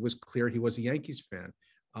 It was clear he was a Yankees fan.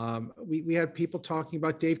 We had people talking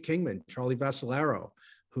about Dave Kingman, Charlie Vassalaro,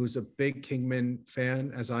 who's a big Kingman fan,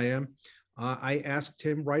 as I am. I asked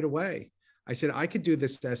him right away. I said, I could do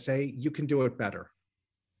this essay. You can do it better.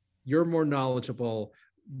 You're more knowledgeable.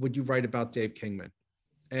 Would you write about Dave Kingman?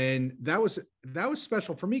 And that was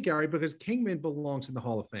special for me, Gary, because Kingman belongs in the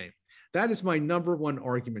Hall of Fame. That is my number one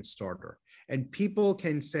argument starter. And people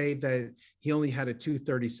can say that he only had a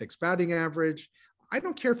 236 batting average. I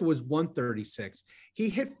don't care if it was 136. He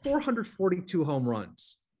hit 442 home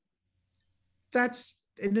runs. That's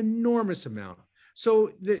an enormous amount.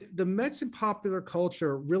 So the Mets in popular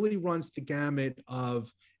culture really runs the gamut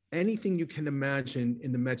of anything you can imagine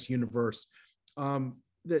in the Mets universe.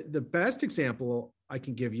 The best example I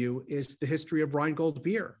can give you is the history of Rheingold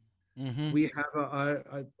beer. We have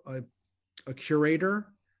a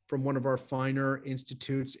curator from one of our finer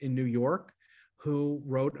institutes in New York who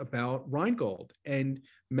wrote about Rheingold and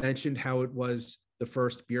mentioned how it was the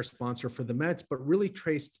first beer sponsor for the Mets, but really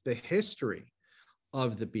traced the history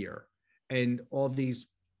of the beer and all these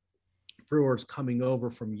brewers coming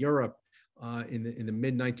over from Europe in the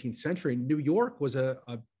mid 19th century. New York was a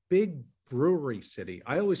big brewery city.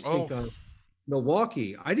 I always think of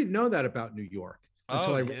Milwaukee. I didn't know that about New York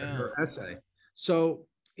until I read her essay. So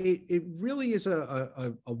it really is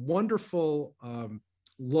a wonderful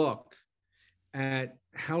look at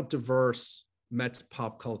how diverse Mets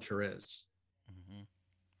pop culture is. Mm-hmm.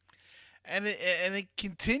 And it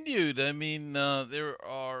continued. I mean, there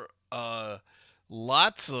are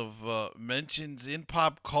lots of mentions in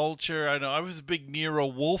pop culture. I know I was a big Nero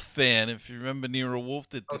Wolfe fan. If you remember Nero Wolfe,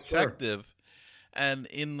 the detective. Sure. And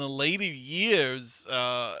in the later years,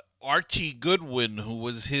 Archie Goodwin, who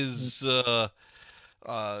was his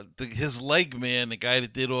leg man, the guy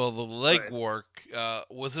that did all the leg work,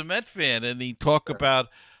 was a Met fan, and he talked about,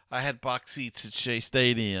 I had box seats at Shea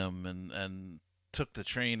Stadium and took the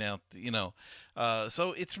train out,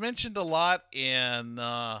 so it's mentioned a lot, and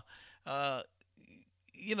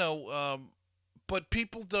but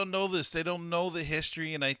people don't know this. They don't know the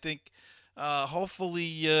history, and I think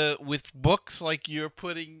hopefully with books like you're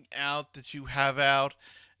putting out, that you have out,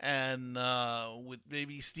 and with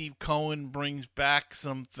maybe Steve Cohen brings back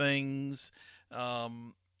some things,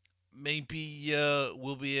 maybe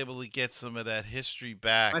we'll be able to get some of that history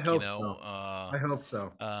back. I hope so. I hope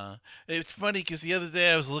so. It's funny because the other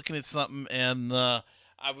day I was looking at something, and I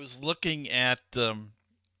was looking at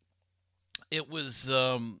it was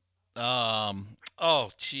the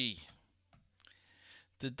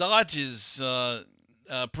Dodgers,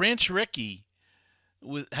 Branch Rickey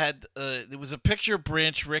had there was a picture of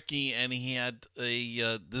Branch Rickey, and he had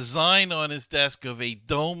a design on his desk of a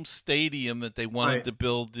dome stadium that they wanted to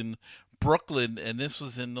build in Brooklyn, and this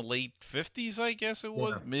was in the late 50s, I guess it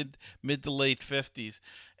was, mid to late 50s,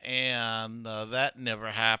 and that never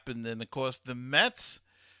happened. And of course, the Mets,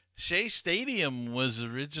 Shea Stadium was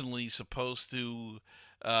originally supposed to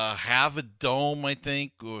have a dome, I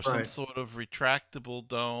think, or some sort of retractable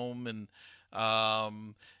dome, and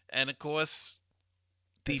of course,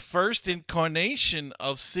 the first incarnation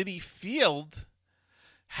of Citi Field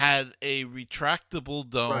had a retractable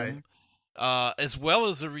dome, as well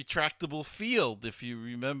as a retractable field. If you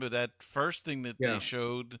remember that first thing that they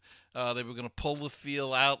showed, they were going to pull the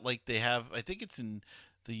field out like they have. I think it's in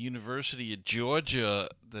the University of Georgia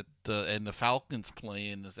that and the Falcons play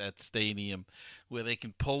in that stadium, where they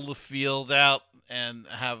can pull the field out and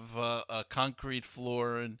have a concrete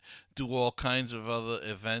floor and do all kinds of other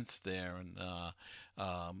events there. And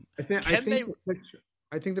I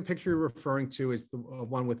think the picture you're referring to is the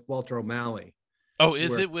one with Walter O'Malley. Oh,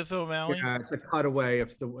 is it with O'Malley? Yeah, it's a cutaway.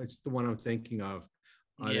 It's the one I'm thinking of.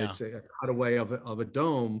 It's a cutaway of a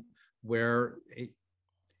dome where it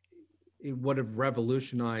would have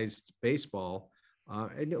revolutionized baseball.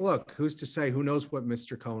 And look, who's to say? Who knows what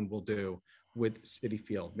Mr. Cohen will do with Citi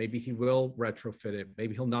Field? Maybe he will retrofit it.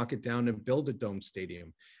 Maybe he'll knock it down and build a dome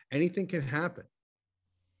stadium. Anything can happen.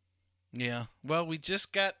 Yeah. Well, we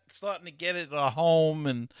just got starting to get it a home,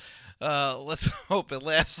 and let's hope it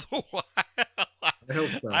lasts a while. I hope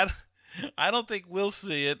so. I don't think we'll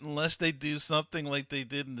see it unless they do something like they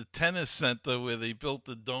did in the tennis center, where they built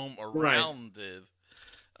the dome around it.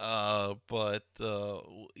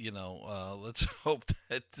 Let's hope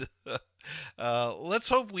that let's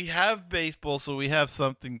hope we have baseball, so we have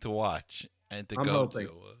something to watch and to go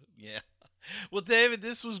to. Yeah. Well, David,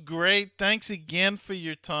 this was great. Thanks again for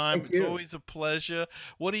your time. It's always a pleasure.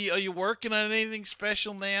 Are you working on anything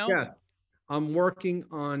special now? Yeah, I'm working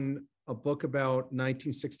on a book about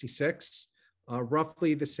 1966,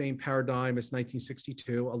 roughly the same paradigm as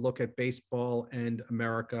 1962, a look at baseball and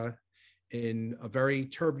America in a very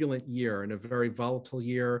turbulent year, in a very volatile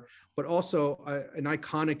year, but also an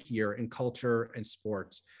iconic year in culture and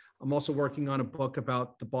sports. I'm also working on a book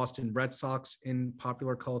about the Boston Red Sox in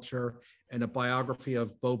popular culture and a biography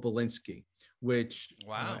of Bo Belinsky, which,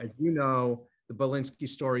 as you know, the Belinsky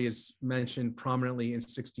story is mentioned prominently in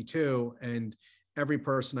 62. And every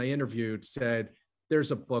person I interviewed said,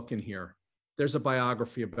 there's a book in here. There's a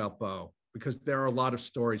biography about Bo, because there are a lot of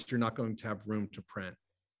stories you're not going to have room to print.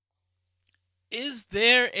 Is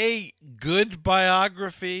there a good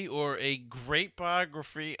biography or a great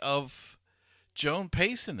biography of Joan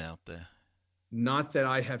Payson out there? Not that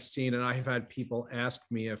I have seen, and I have had people ask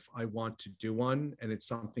me if I want to do one, and it's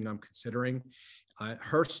something I'm considering.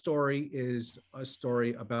 Her story is a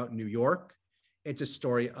story about New York. It's a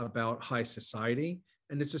story about high society,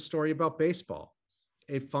 and it's a story about baseball.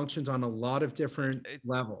 It functions on a lot of different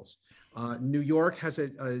levels. New York has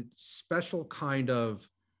a special kind of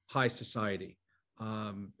high society.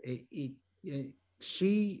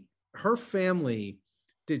 her family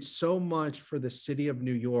did so much for the city of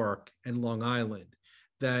New York and Long Island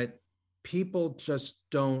that people just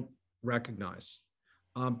don't recognize.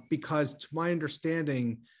 Because to my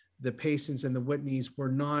understanding, the Paysons and the Whitneys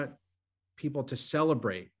were not people to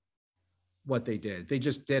celebrate what they did. They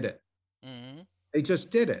just did it. Mm-hmm. They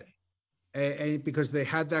just did it. And because they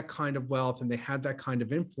had that kind of wealth and they had that kind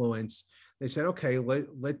of influence, they said, okay,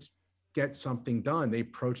 let's get something done. They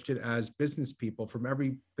approached it as business people. From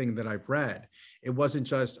everything that I've read, it wasn't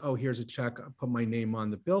just, oh, here's a check, I'll put my name on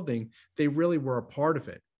the building. They really were a part of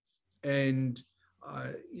it. And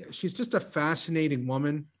she's just a fascinating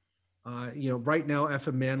woman. Right now,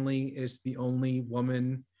 Effa Manley is the only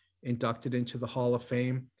woman inducted into the Hall of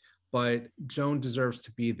Fame, but Joan deserves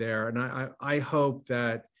to be there. And I hope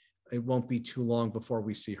that it won't be too long before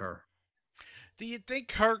we see her. Do you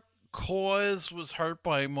think her cause was hurt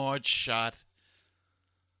by Marge's shot?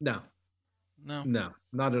 No, not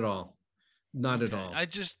at all. Not at all. I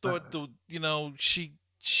just thought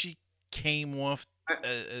she came off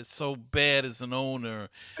as so bad as an owner.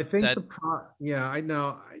 I think I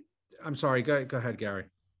know. I'm sorry. Go ahead, Gary.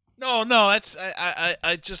 No, that's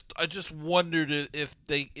I just wondered if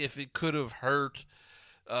it could have hurt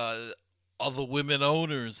other women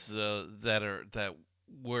owners that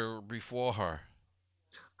were before her.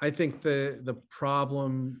 I think the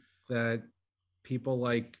problem that people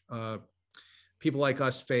like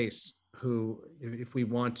us face, who, if we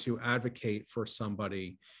want to advocate for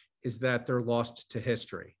somebody, is that they're lost to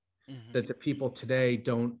history. Mm-hmm. That the people today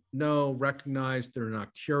don't know, recognize, they're not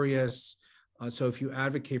curious. So if you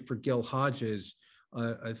advocate for Gil Hodges,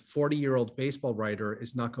 a 40-year-old baseball writer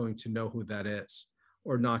is not going to know who that is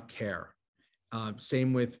or not care.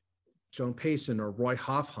 Same with Joan Payson or Roy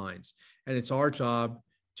Hofheinz. And it's our job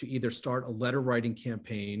to either start a letter writing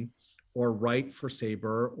campaign or write for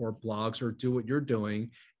SABR or blogs or do what you're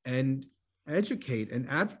doing and educate and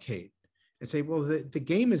advocate and say, well, the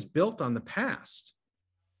game is built on the past.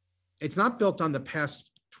 It's not built on the past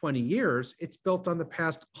 20 years. It's built on the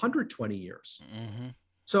past 120 years. Mm-hmm.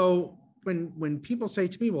 So when people say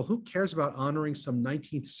to me, well, who cares about honoring some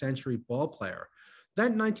 19th century ball player?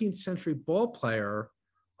 That 19th century ball player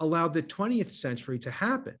allowed the 20th century to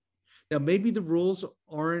happen. Now, maybe the rules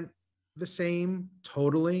aren't the same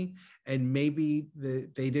totally, and maybe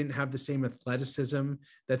they didn't have the same athleticism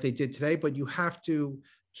that they did today, but you have to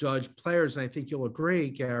judge players. And I think you'll agree,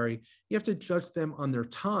 Gary, you have to judge them on their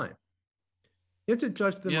time. You have to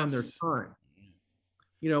judge them on their time.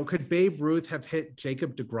 Could Babe Ruth have hit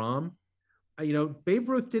Jacob deGrom? Babe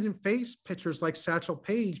Ruth didn't face pitchers like Satchel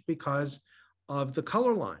Paige because of the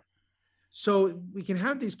color line. So we can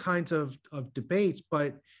have these kinds of debates,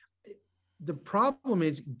 but the problem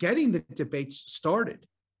is getting the debates started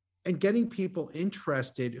and getting people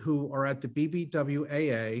interested who are at the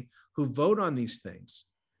BBWAA, who vote on these things.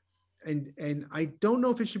 And I don't know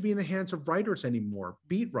if it should be in the hands of writers anymore,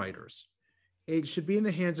 beat writers. It should be in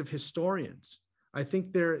the hands of historians. I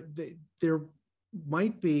think there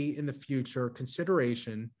might be in the future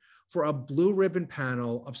consideration for a blue ribbon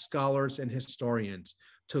panel of scholars and historians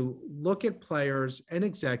to look at players and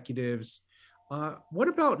executives. What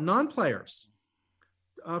about non-players?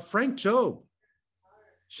 Frank Jobe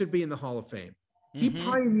should be in the Hall of Fame. He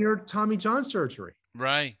pioneered Tommy John surgery.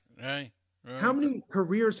 Right. How many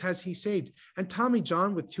careers has he saved? And Tommy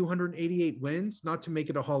John with 288 wins, not to make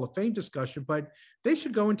it a Hall of Fame discussion, but they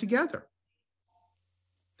should go in together.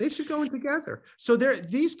 So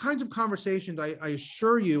these kinds of conversations, I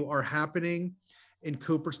assure you, are happening in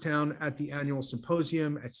Cooperstown at the annual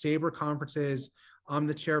symposium, at SABR conferences. I'm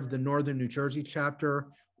the chair of the Northern New Jersey chapter.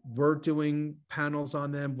 We're doing panels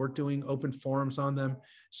on them. We're doing open forums on them.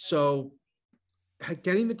 So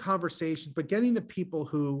getting the conversation, but getting the people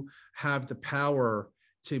who have the power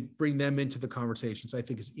to bring them into the conversations, I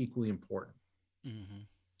think is equally important. Mm-hmm.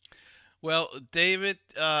 Well, David,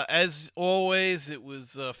 as always, it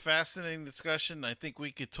was a fascinating discussion. I think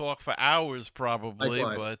we could talk for hours probably,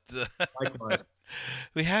 Likewise. But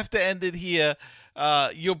we have to end it here.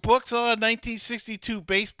 Your books are 1962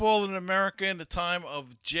 Baseball in America in the Time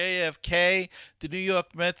of JFK, the New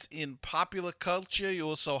York Mets in Popular Culture. You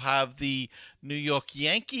also have the New York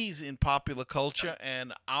Yankees in Popular Culture,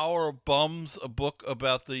 and Our Bums, a book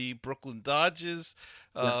about the Brooklyn Dodgers.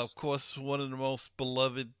 Yes. Of course, one of the most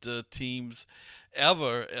beloved teams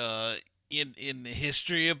ever in the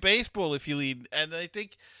history of baseball, if you read. And I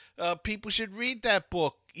think people should read that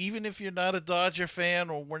book, even if you're not a Dodger fan,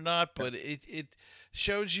 or we're not, but it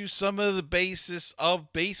shows you some of the basis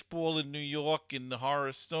of baseball in New York in the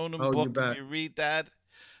Horace Stoneham book. If you read that,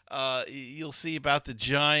 you'll see about the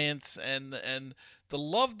Giants and the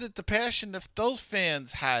love that the passion that those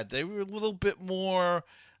fans had. They were a little bit more,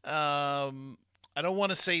 I don't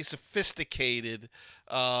want to say sophisticated,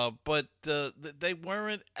 but they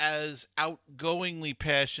weren't as outgoingly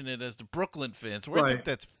passionate as the Brooklyn fans were. I think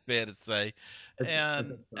that's fair to say.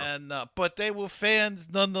 But they were fans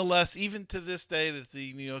nonetheless, even to this day. There's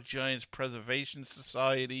the New York Giants Preservation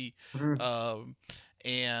Society. So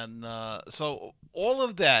all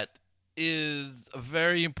of that is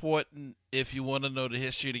very important if you want to know the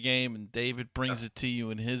history of the game, and David brings it to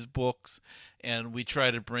you in his books, and we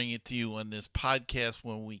try to bring it to you on this podcast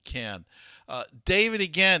when we can. David,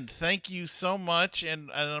 again, thank you so much,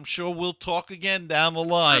 and I'm sure we'll talk again down the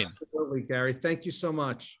line. Absolutely, Gary. Thank you so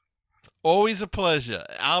much. Always a pleasure.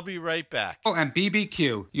 I'll be right back. Oh, and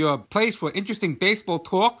BBQ, your place for interesting baseball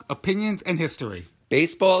talk, opinions, and history.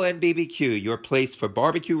 Baseball and BBQ, your place for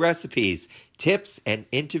barbecue recipes, tips, and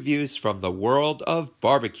interviews from the world of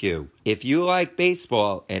barbecue. If you like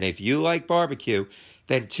baseball and if you like barbecue,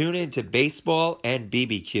 then tune in to Baseball and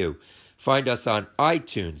BBQ. Find us on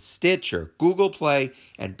iTunes, Stitcher, Google Play,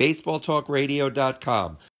 and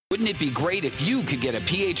BaseballTalkRadio.com. Wouldn't it be great if you could get a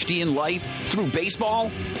PhD in life through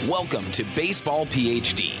baseball? Welcome to Baseball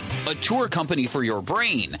PhD, a tour company for your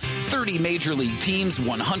brain. 30 major league teams,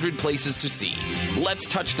 100 places to see. Let's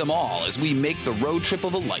touch them all as we make the road trip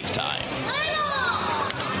of a lifetime.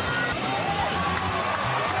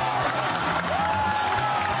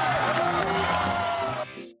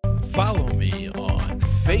 Follow me on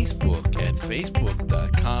Facebook at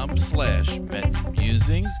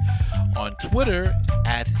facebook.com/MetsMusings, on Twitter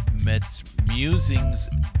at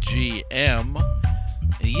MetsMusingsGM.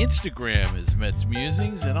 The Instagram is Mets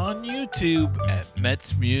Musings, and on YouTube at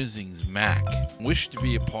Mets Musings Mac. Wish to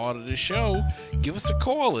be a part of the show? Give us a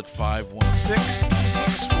call at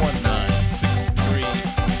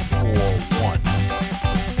 516-619-6341.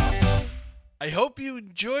 I hope you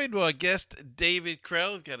enjoyed our guest, David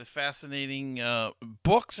Krell. He's got his fascinating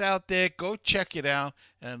books out there. Go check it out.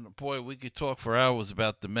 And, boy, we could talk for hours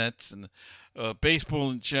about the Mets and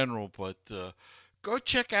baseball in general. But go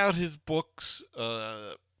check out his books,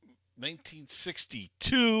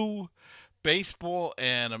 1962, Baseball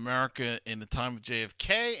and America in the Time of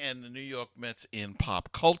JFK, and the New York Mets in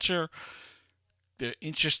Pop Culture. They're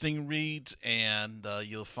interesting reads, and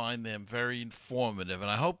you'll find them very informative.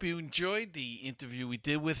 And I hope you enjoyed the interview we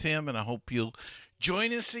did with him, and I hope you'll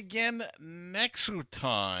join us again next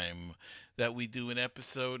time that we do an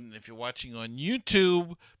episode. And if you're watching on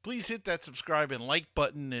YouTube, please hit that subscribe and like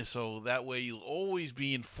button so that way you'll always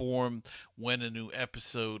be informed when a new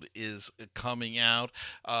episode is coming out.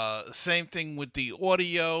 Same thing with the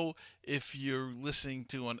audio. If you're listening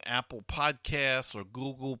to an Apple Podcasts or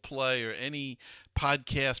Google Play or any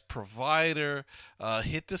podcast provider,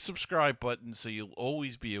 hit the subscribe button so you'll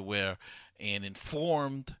always be aware and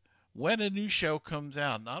informed when a new show comes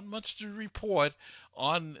out. Not much to report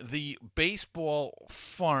on the baseball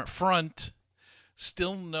front.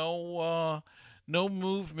 Still no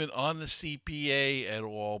movement on the CPA at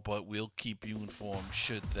all, but we'll keep you informed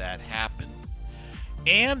should that happen.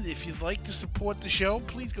 And if you'd like to support the show,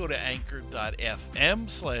 please go to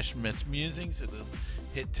anchor.fm/MetsMusings. It'll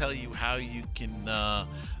tell you how you can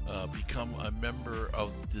become a member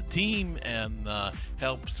of the team and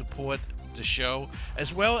help support the show,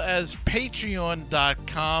 as well as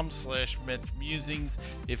patreon.com/MetsMusings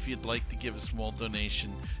if you'd like to give a small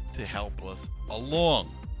donation to help us along.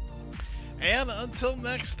 And until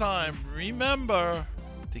next time, remember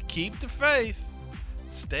to keep the faith,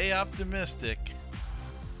 stay optimistic,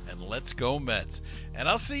 and let's go Mets. And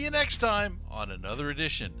I'll see you next time on another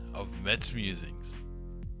edition of Mets Musings.